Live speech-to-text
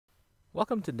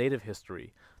Welcome to Native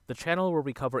History, the channel where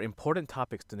we cover important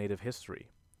topics to Native history,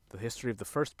 the history of the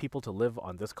first people to live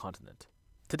on this continent.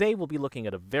 Today we'll be looking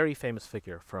at a very famous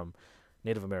figure from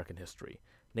Native American history,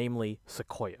 namely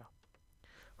Sequoyah.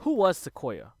 Who was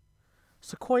Sequoyah?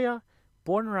 Sequoyah,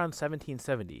 born around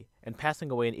 1770 and passing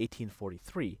away in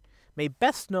 1843, may be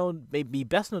best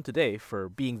known today for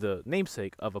being the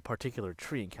namesake of a particular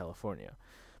tree in California.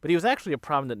 But he was actually a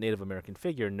prominent Native American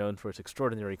figure known for his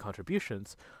extraordinary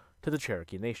contributions to the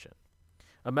Cherokee Nation.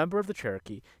 A member of the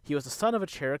Cherokee, he was the son of a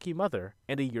Cherokee mother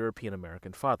and a European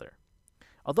American father.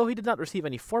 Although he did not receive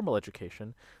any formal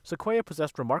education, Sequoyah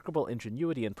possessed remarkable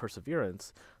ingenuity and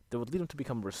perseverance that would lead him to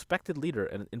become a respected leader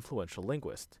and an influential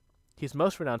linguist. He is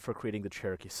most renowned for creating the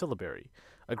Cherokee Syllabary,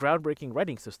 a groundbreaking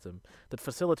writing system that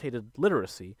facilitated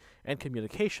literacy and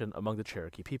communication among the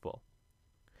Cherokee people.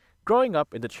 Growing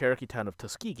up in the Cherokee town of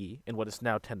Tuskegee, in what is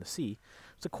now Tennessee,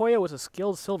 Sequoyah was a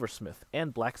skilled silversmith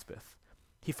and blacksmith.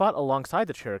 He fought alongside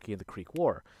the Cherokee in the Creek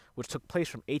War, which took place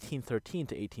from 1813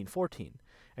 to 1814,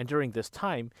 and during this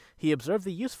time he observed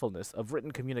the usefulness of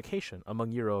written communication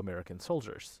among Euro-American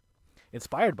soldiers.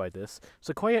 Inspired by this,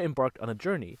 Sequoyah embarked on a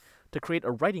journey to create a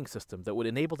writing system that would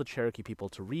enable the Cherokee people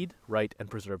to read, write,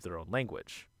 and preserve their own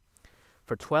language.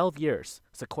 For 12 years,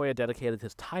 Sequoyah dedicated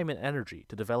his time and energy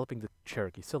to developing the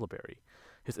Cherokee Syllabary.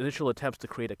 His initial attempts to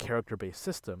create a character-based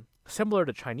system, similar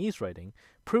to Chinese writing,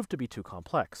 proved to be too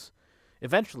complex.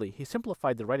 Eventually, he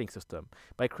simplified the writing system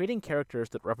by creating characters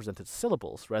that represented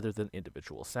syllables rather than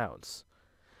individual sounds.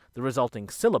 The resulting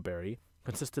syllabary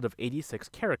consisted of 86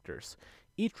 characters,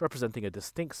 each representing a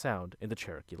distinct sound in the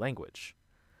Cherokee language.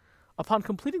 Upon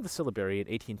completing the syllabary in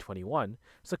 1821,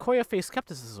 Sequoyah faced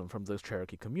skepticism from the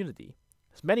Cherokee community,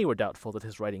 as many were doubtful that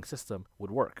his writing system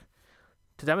would work.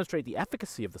 To demonstrate the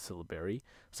efficacy of the syllabary,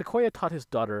 Sequoyah taught his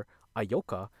daughter,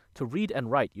 Ayoka, to read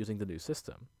and write using the new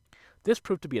system. This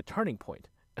proved to be a turning point,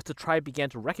 as the tribe began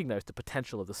to recognize the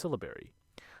potential of the syllabary.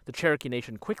 The Cherokee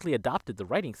Nation quickly adopted the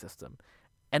writing system,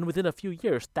 and within a few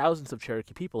years, thousands of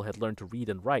Cherokee people had learned to read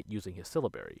and write using his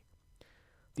syllabary.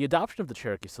 The adoption of the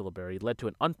Cherokee syllabary led to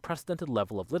an unprecedented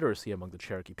level of literacy among the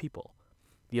Cherokee people.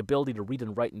 The ability to read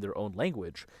and write in their own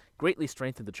language greatly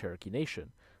strengthened the Cherokee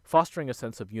Nation, fostering a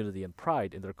sense of unity and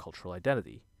pride in their cultural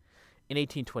identity. In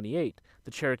 1828,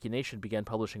 the Cherokee Nation began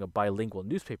publishing a bilingual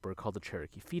newspaper called the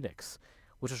Cherokee Phoenix,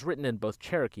 which was written in both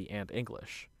Cherokee and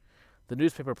English. The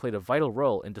newspaper played a vital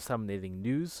role in disseminating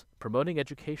news, promoting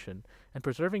education, and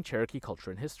preserving Cherokee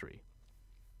culture and history.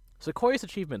 Sequoyah's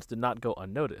achievements did not go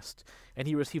unnoticed, and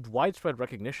he received widespread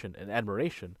recognition and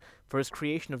admiration for his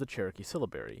creation of the Cherokee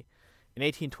Syllabary. In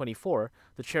 1824,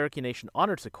 the Cherokee Nation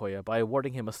honored Sequoyah by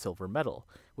awarding him a silver medal,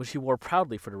 which he wore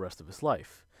proudly for the rest of his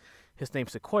life. His name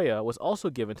Sequoyah was also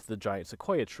given to the giant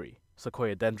sequoia tree,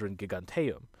 Sequoiadendron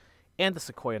giganteum, and the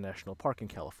Sequoyah National Park in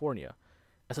California,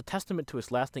 as a testament to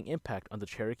his lasting impact on the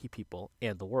Cherokee people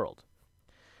and the world.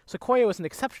 Sequoyah was an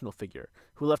exceptional figure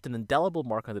who left an indelible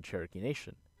mark on the Cherokee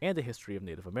Nation and the history of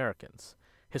Native Americans.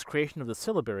 His creation of the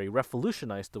syllabary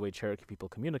revolutionized the way Cherokee people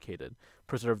communicated,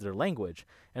 preserved their language,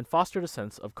 and fostered a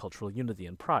sense of cultural unity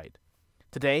and pride.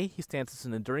 Today, he stands as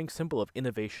an enduring symbol of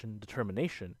innovation,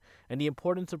 determination, and the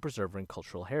importance of preserving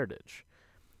cultural heritage.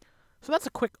 So that's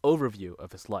a quick overview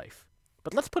of his life,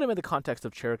 but let's put him in the context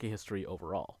of Cherokee history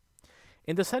overall.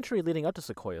 In the century leading up to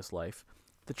Sequoyah's life,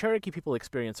 the Cherokee people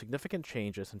experienced significant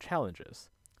changes and challenges.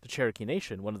 The Cherokee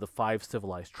Nation, one of the 5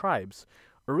 civilized tribes,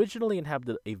 originally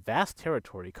inhabited a vast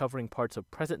territory covering parts of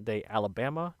present-day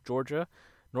Alabama, Georgia,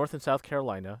 North and South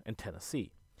Carolina, and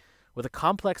Tennessee. With a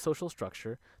complex social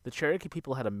structure, the Cherokee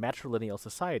people had a matrilineal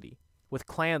society, with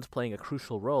clans playing a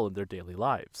crucial role in their daily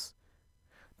lives.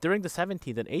 During the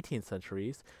 17th and 18th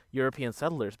centuries, European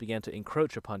settlers began to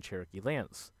encroach upon Cherokee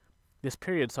lands. This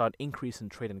period saw an increase in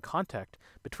trade and contact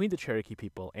between the Cherokee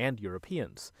people and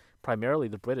Europeans, primarily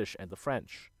the British and the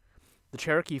French. The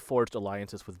Cherokee forged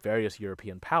alliances with various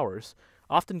European powers,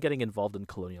 often getting involved in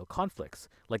colonial conflicts,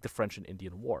 like the French and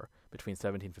Indian War between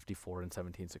 1754 and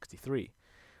 1763.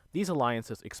 These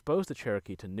alliances exposed the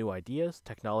Cherokee to new ideas,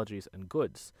 technologies, and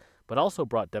goods, but also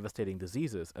brought devastating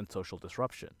diseases and social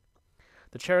disruption.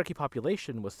 The Cherokee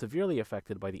population was severely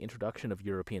affected by the introduction of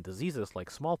European diseases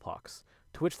like smallpox,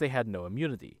 to which they had no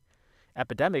immunity.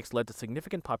 Epidemics led to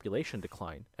significant population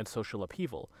decline and social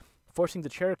upheaval, forcing the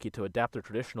Cherokee to adapt their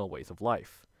traditional ways of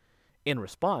life. In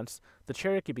response, the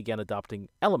Cherokee began adopting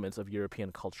elements of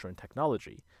European culture and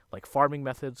technology, like farming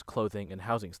methods, clothing, and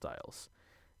housing styles.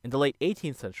 In the late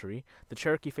 18th century, the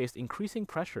Cherokee faced increasing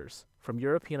pressures from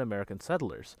European American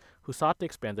settlers who sought to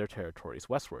expand their territories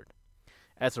westward.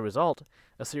 As a result,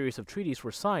 a series of treaties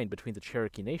were signed between the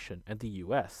Cherokee Nation and the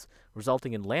U.S.,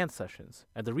 resulting in land cessions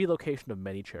and the relocation of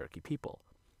many Cherokee people.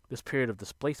 This period of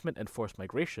displacement and forced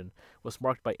migration was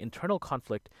marked by internal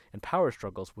conflict and power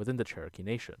struggles within the Cherokee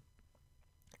Nation.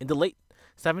 In the late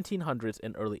 1700s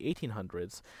and early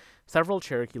 1800s, several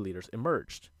Cherokee leaders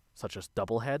emerged, such as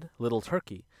Doublehead, Little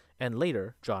Turkey, and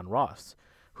later John Ross,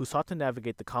 who sought to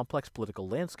navigate the complex political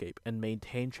landscape and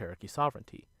maintain Cherokee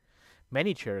sovereignty.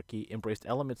 Many Cherokee embraced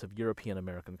elements of European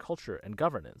American culture and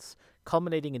governance,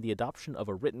 culminating in the adoption of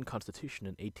a written constitution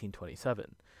in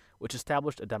 1827, which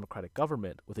established a democratic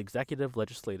government with executive,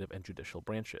 legislative, and judicial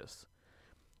branches.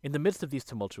 In the midst of these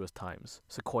tumultuous times,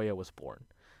 Sequoyah was born.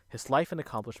 His life and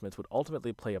accomplishments would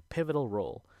ultimately play a pivotal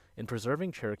role in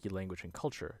preserving Cherokee language and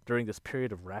culture during this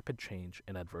period of rapid change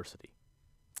and adversity.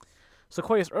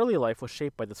 Sequoyah's early life was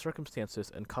shaped by the circumstances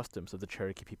and customs of the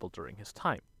Cherokee people during his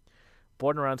time.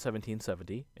 Born around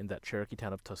 1770 in that Cherokee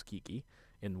town of Tuskegee,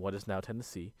 in what is now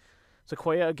Tennessee,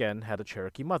 Sequoyah again had a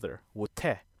Cherokee mother,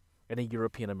 Wote, and a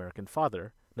European-American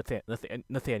father,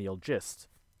 Nathaniel Gist.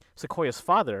 Sequoyah's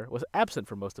father was absent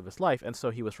for most of his life, and so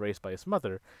he was raised by his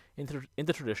mother in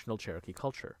the traditional Cherokee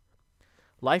culture.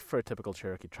 Life for a typical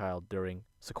Cherokee child during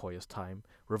Sequoyah's time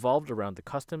revolved around the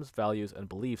customs, values, and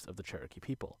beliefs of the Cherokee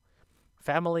people.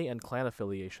 Family and clan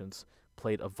affiliations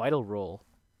played a vital role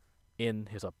in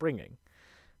his upbringing.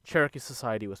 Cherokee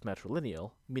society was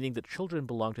matrilineal, meaning that children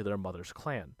belonged to their mother's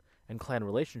clan, and clan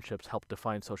relationships helped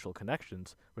define social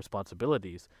connections,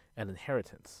 responsibilities, and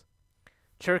inheritance.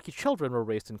 Cherokee children were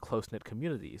raised in close-knit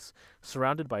communities,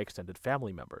 surrounded by extended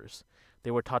family members.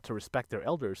 They were taught to respect their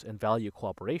elders and value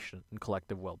cooperation and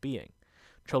collective well-being.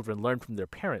 Children learned from their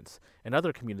parents and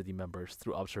other community members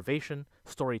through observation,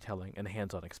 storytelling, and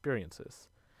hands-on experiences.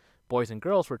 Boys and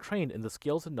girls were trained in the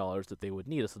skills and knowledge that they would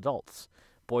need as adults.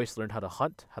 Boys learned how to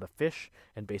hunt, how to fish,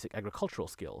 and basic agricultural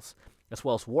skills, as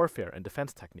well as warfare and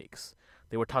defense techniques.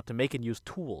 They were taught to make and use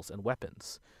tools and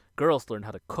weapons. Girls learned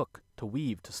how to cook, to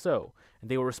weave, to sew,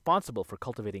 and they were responsible for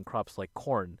cultivating crops like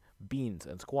corn, beans,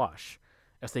 and squash.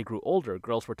 As they grew older,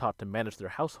 girls were taught to manage their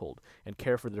household and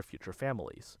care for their future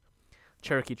families.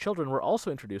 Cherokee children were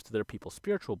also introduced to their people's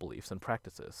spiritual beliefs and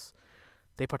practices.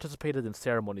 They participated in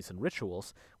ceremonies and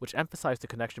rituals, which emphasized the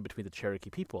connection between the Cherokee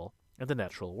people and the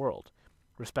natural world.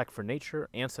 Respect for nature,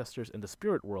 ancestors, and the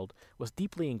spirit world was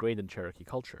deeply ingrained in Cherokee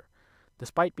culture.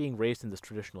 Despite being raised in this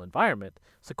traditional environment,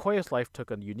 Sequoyah's life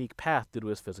took a unique path due to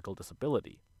his physical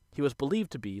disability. He was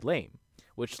believed to be lame,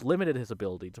 which limited his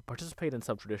ability to participate in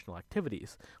some traditional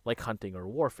activities, like hunting or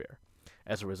warfare.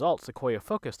 As a result, Sequoyah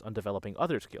focused on developing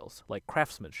other skills, like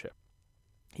craftsmanship.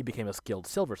 He became a skilled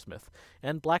silversmith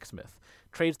and blacksmith,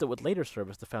 trades that would later serve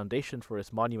as the foundation for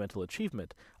his monumental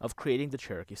achievement of creating the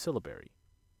Cherokee Syllabary.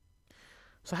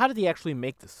 So how did he actually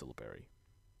make this syllabary?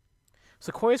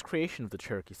 Sequoyah's creation of the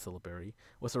Cherokee Syllabary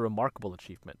was a remarkable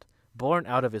achievement, born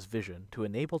out of his vision to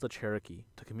enable the Cherokee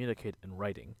to communicate in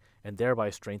writing and thereby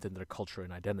strengthen their culture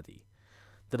and identity.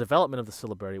 The development of the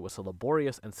syllabary was a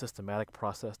laborious and systematic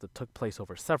process that took place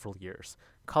over several years,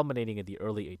 culminating in the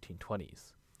early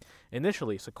 1820s.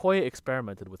 Initially, Sequoyah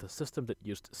experimented with a system that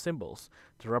used symbols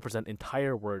to represent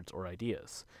entire words or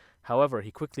ideas. However, he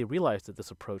quickly realized that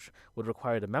this approach would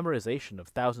require the memorization of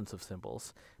thousands of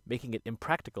symbols, making it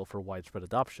impractical for widespread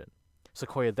adoption.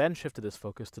 Sequoyah then shifted his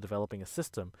focus to developing a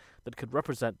system that could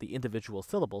represent the individual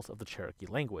syllables of the Cherokee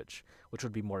language, which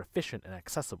would be more efficient and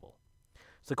accessible.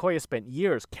 Sequoyah spent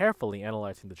years carefully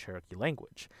analyzing the Cherokee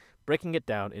language, breaking it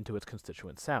down into its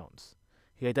constituent sounds.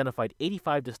 He identified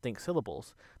 85 distinct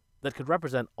syllables that could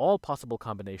represent all possible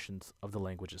combinations of the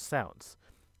language's sounds.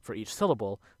 For each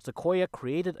syllable, Sequoyah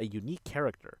created a unique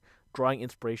character, drawing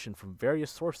inspiration from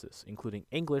various sources, including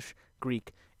English,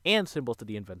 Greek, and symbols that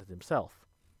he invented himself.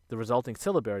 The resulting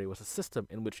syllabary was a system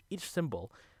in which each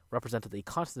symbol represented a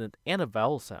consonant and a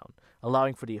vowel sound,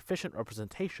 allowing for the efficient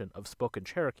representation of spoken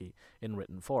Cherokee in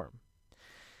written form.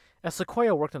 As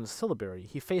Sequoyah worked on the syllabary,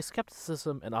 he faced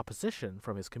skepticism and opposition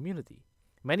from his community.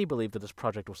 Many believed that this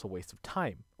project was a waste of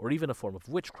time, or even a form of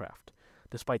witchcraft.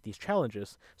 Despite these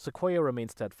challenges, Sequoyah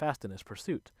remained steadfast in his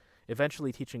pursuit,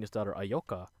 eventually teaching his daughter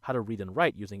Ayoka how to read and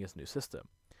write using his new system.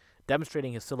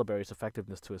 Demonstrating his syllabary's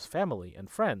effectiveness to his family and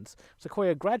friends,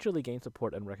 Sequoyah gradually gained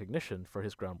support and recognition for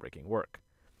his groundbreaking work.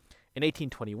 In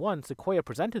 1821, Sequoyah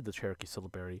presented the Cherokee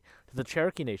Syllabary to the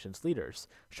Cherokee Nation's leaders,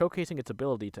 showcasing its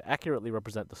ability to accurately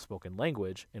represent the spoken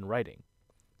language in writing.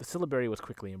 The syllabary was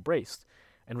quickly embraced,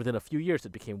 and within a few years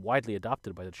it became widely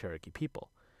adopted by the Cherokee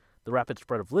people. The rapid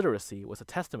spread of literacy was a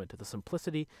testament to the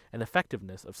simplicity and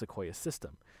effectiveness of Sequoyah's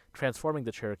system, transforming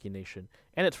the Cherokee Nation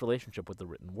and its relationship with the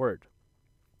written word.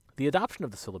 The adoption of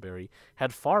the syllabary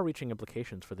had far-reaching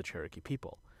implications for the Cherokee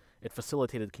people. It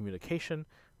facilitated communication,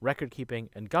 record-keeping,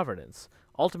 and governance,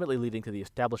 ultimately leading to the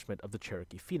establishment of the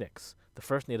Cherokee Phoenix, the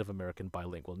first Native American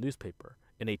bilingual newspaper,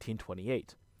 in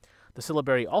 1828. The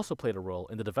syllabary also played a role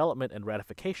in the development and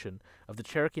ratification of the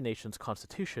Cherokee Nation's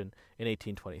Constitution in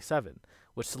 1827,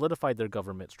 which solidified their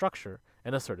government structure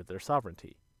and asserted their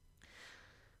sovereignty.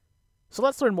 So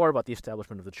let's learn more about the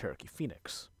establishment of the Cherokee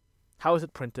Phoenix. How was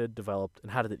it printed, developed, and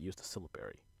how did it use the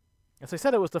syllabary? As I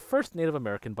said, it was the first Native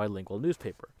American bilingual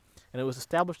newspaper, and it was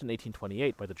established in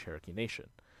 1828 by the Cherokee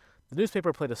Nation. The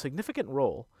newspaper played a significant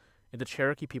role in the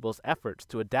Cherokee people's efforts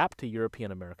to adapt to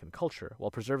European American culture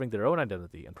while preserving their own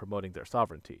identity and promoting their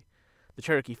sovereignty. The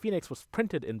Cherokee Phoenix was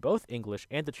printed in both English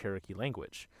and the Cherokee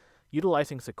language,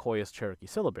 utilizing Sequoyah's Cherokee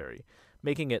syllabary,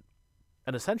 making it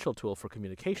an essential tool for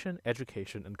communication,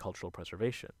 education, and cultural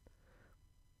preservation.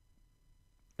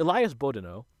 Elias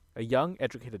Boudinot, a young,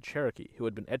 educated Cherokee who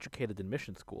had been educated in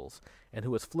mission schools and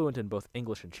who was fluent in both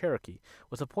English and Cherokee,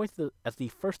 was appointed as the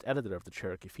first editor of the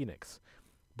Cherokee Phoenix.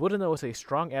 Boudinot was a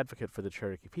strong advocate for the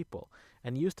Cherokee people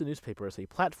and used the newspaper as a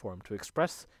platform to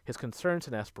express his concerns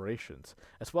and aspirations,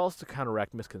 as well as to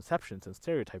counteract misconceptions and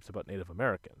stereotypes about Native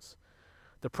Americans.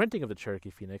 The printing of the Cherokee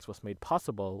Phoenix was made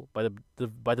possible by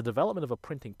the development of a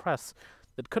printing press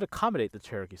that could accommodate the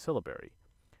Cherokee syllabary.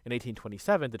 In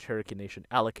 1827, the Cherokee Nation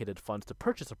allocated funds to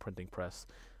purchase a printing press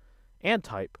and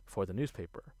type for the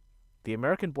newspaper. The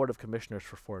American Board of Commissioners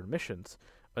for Foreign Missions,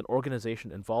 an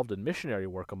organization involved in missionary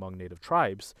work among Native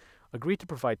tribes, agreed to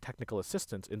provide technical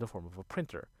assistance in the form of a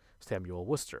printer, Samuel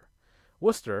Worcester.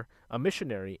 Worcester, a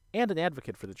missionary and an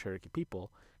advocate for the Cherokee people,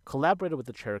 collaborated with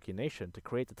the Cherokee Nation to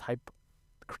create the type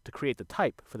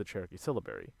for the Cherokee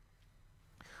syllabary.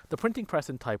 The printing press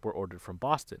and type were ordered from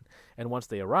Boston, and once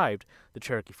they arrived, the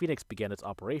Cherokee Phoenix began its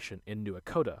operation in New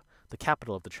Echota, the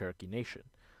capital of the Cherokee Nation.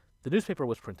 The newspaper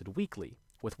was printed weekly,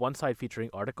 with one side featuring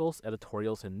articles,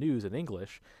 editorials, and news in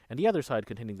English, and the other side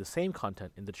containing the same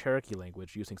content in the Cherokee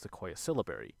language using Sequoyah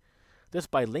syllabary. This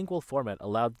bilingual format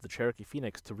allowed the Cherokee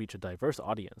Phoenix to reach a diverse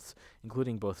audience,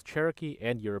 including both Cherokee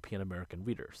and European American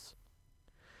readers.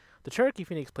 The Cherokee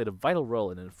Phoenix played a vital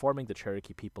role in informing the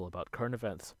Cherokee people about current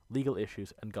events, legal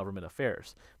issues, and government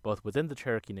affairs, both within the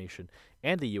Cherokee Nation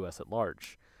and the U.S. at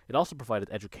large. It also provided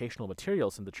educational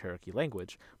materials in the Cherokee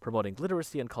language, promoting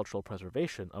literacy and cultural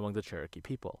preservation among the Cherokee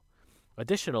people.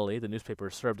 Additionally, the newspaper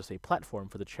served as a platform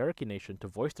for the Cherokee Nation to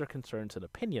voice their concerns and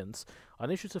opinions on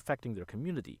issues affecting their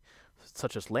community,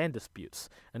 such as land disputes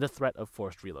and the threat of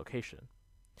forced relocation.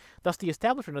 Thus, the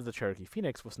establishment of the Cherokee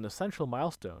Phoenix was an essential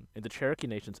milestone in the Cherokee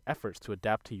Nation's efforts to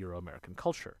adapt to Euro-American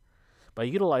culture. By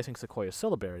utilizing Sequoyah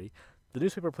syllabary, the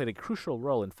newspaper played a crucial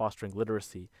role in fostering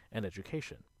literacy and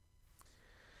education.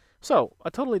 So, a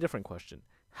totally different question.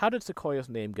 How did Sequoiah's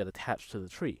name get attached to the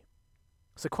tree?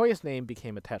 Sequoiah's name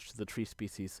became attached to the tree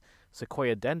species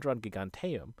Sequoia dendron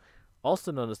giganteum,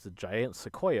 also known as the giant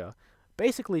sequoia,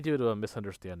 basically due to a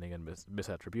misunderstanding and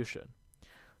misattribution.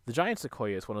 The giant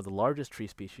sequoia is one of the largest tree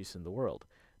species in the world,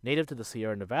 native to the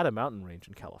Sierra Nevada mountain range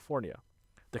in California.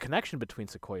 The connection between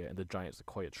sequoia and the giant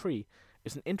sequoia tree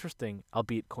is an interesting,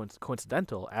 albeit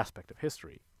coincidental, aspect of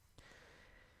history.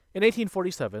 In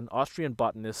 1847, Austrian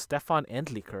botanist Stefan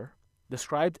Endlicher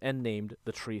described and named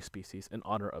the tree species in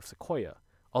honor of sequoia,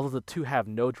 although the two have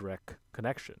no direct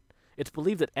connection. It's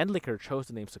believed that Endlicher chose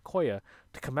the name Sequoyah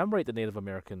to commemorate the Native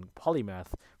American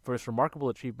polymath for his remarkable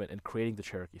achievement in creating the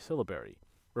Cherokee syllabary,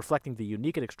 reflecting the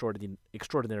unique and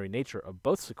extraordinary nature of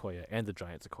both sequoia and the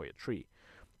giant sequoia tree.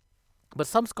 But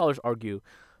some scholars argue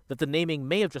that the naming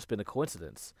may have just been a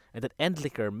coincidence, and that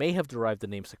Endlicher may have derived the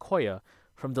name sequoia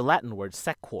from the Latin word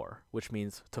sequor, which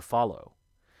means to follow.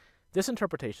 This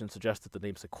interpretation suggests that the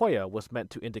name sequoia was meant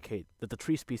to indicate that the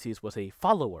tree species was a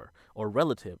follower or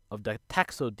relative of the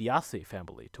Taxodiaceae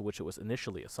family to which it was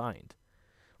initially assigned.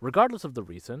 Regardless of the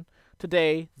reason,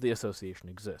 today the association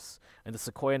exists, and the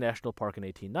Sequoyah National Park in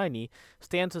 1890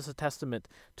 stands as a testament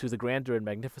to the grandeur and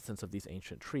magnificence of these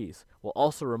ancient trees, while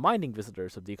also reminding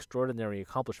visitors of the extraordinary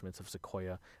accomplishments of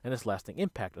Sequoyah and its lasting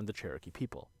impact on the Cherokee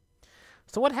people.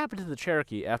 So what happened to the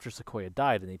Cherokee after Sequoyah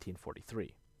died in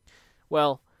 1843?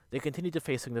 Well, they continued to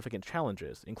face significant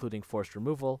challenges, including forced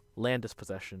removal, land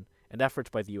dispossession, and efforts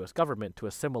by the U.S. government to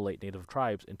assimilate native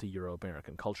tribes into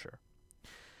Euro-American culture.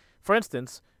 For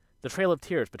instance, the Trail of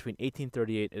Tears between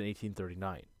 1838 and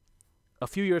 1839. A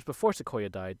few years before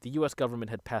Sequoyah died, the U.S.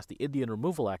 government had passed the Indian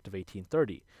Removal Act of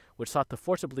 1830, which sought to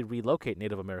forcibly relocate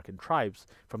Native American tribes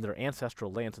from their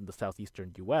ancestral lands in the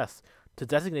southeastern U.S. to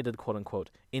designated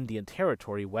quote-unquote Indian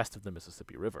territory west of the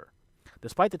Mississippi River.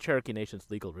 Despite the Cherokee Nation's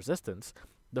legal resistance,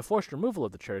 the forced removal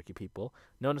of the Cherokee people,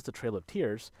 known as the Trail of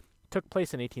Tears, took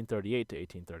place in 1838 to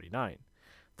 1839.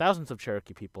 Thousands of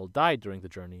Cherokee people died during the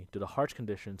journey due to harsh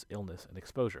conditions, illness, and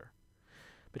exposure.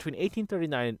 Between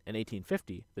 1839 and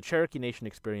 1850, the Cherokee Nation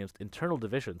experienced internal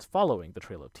divisions following the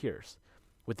Trail of Tears,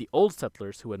 with the old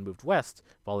settlers who had moved west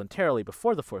voluntarily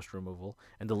before the forced removal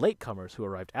and the latecomers who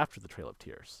arrived after the Trail of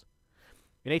Tears.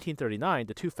 In 1839,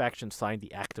 the two factions signed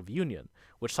the Act of Union,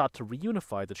 which sought to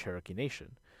reunify the Cherokee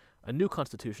Nation. A new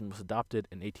constitution was adopted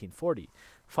in 1840,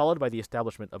 followed by the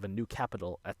establishment of a new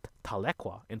capital at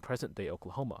Tahlequah in present-day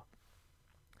Oklahoma.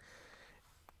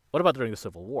 What about during the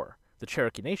Civil War? The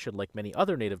Cherokee Nation, like many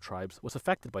other native tribes, was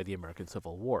affected by the American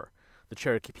Civil War. The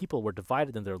Cherokee people were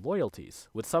divided in their loyalties,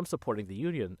 with some supporting the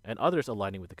Union and others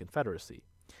aligning with the Confederacy.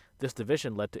 This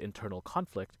division led to internal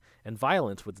conflict and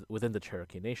violence within the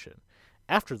Cherokee Nation.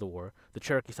 After the war, the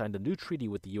Cherokee signed a new treaty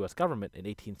with the U.S. government in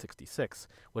 1866,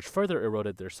 which further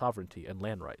eroded their sovereignty and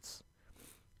land rights.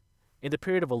 In the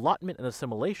period of allotment and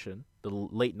assimilation, the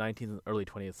late 19th and early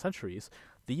 20th centuries,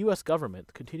 the U.S.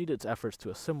 government continued its efforts to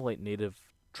assimilate native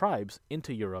tribes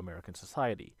into Euro-American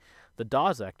society. The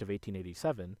Dawes Act of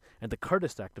 1887 and the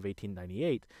Curtis Act of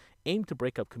 1898 aimed to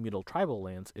break up communal tribal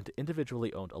lands into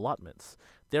individually owned allotments,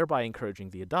 thereby encouraging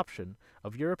the adoption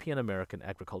of European-American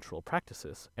agricultural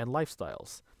practices and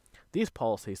lifestyles. These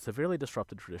policies severely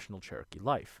disrupted traditional Cherokee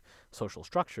life, social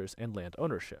structures, and land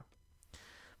ownership.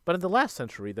 But in the last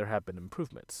century, there have been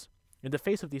improvements. In the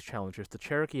face of these challenges, the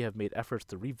Cherokee have made efforts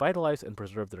to revitalize and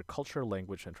preserve their culture,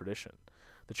 language, and tradition.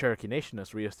 The Cherokee Nation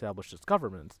has reestablished its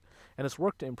government and has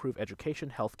worked to improve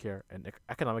education, healthcare, and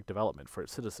economic development for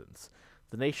its citizens.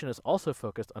 The nation is also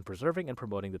focused on preserving and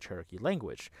promoting the Cherokee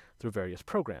language through various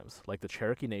programs, like the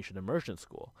Cherokee Nation Immersion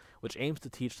School, which aims to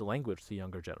teach the language to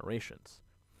younger generations.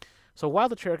 So while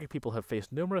the Cherokee people have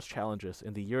faced numerous challenges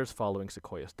in the years following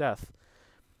Sequoyah's death,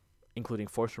 including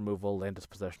forced removal, land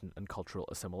dispossession, and cultural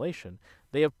assimilation,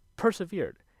 they have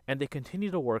persevered, and they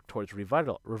continue to work towards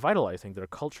revitalizing their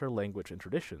culture, language, and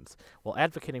traditions while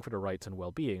advocating for the rights and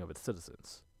well-being of its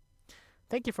citizens.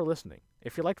 Thank you for listening.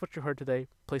 If you liked what you heard today,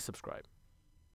 please subscribe.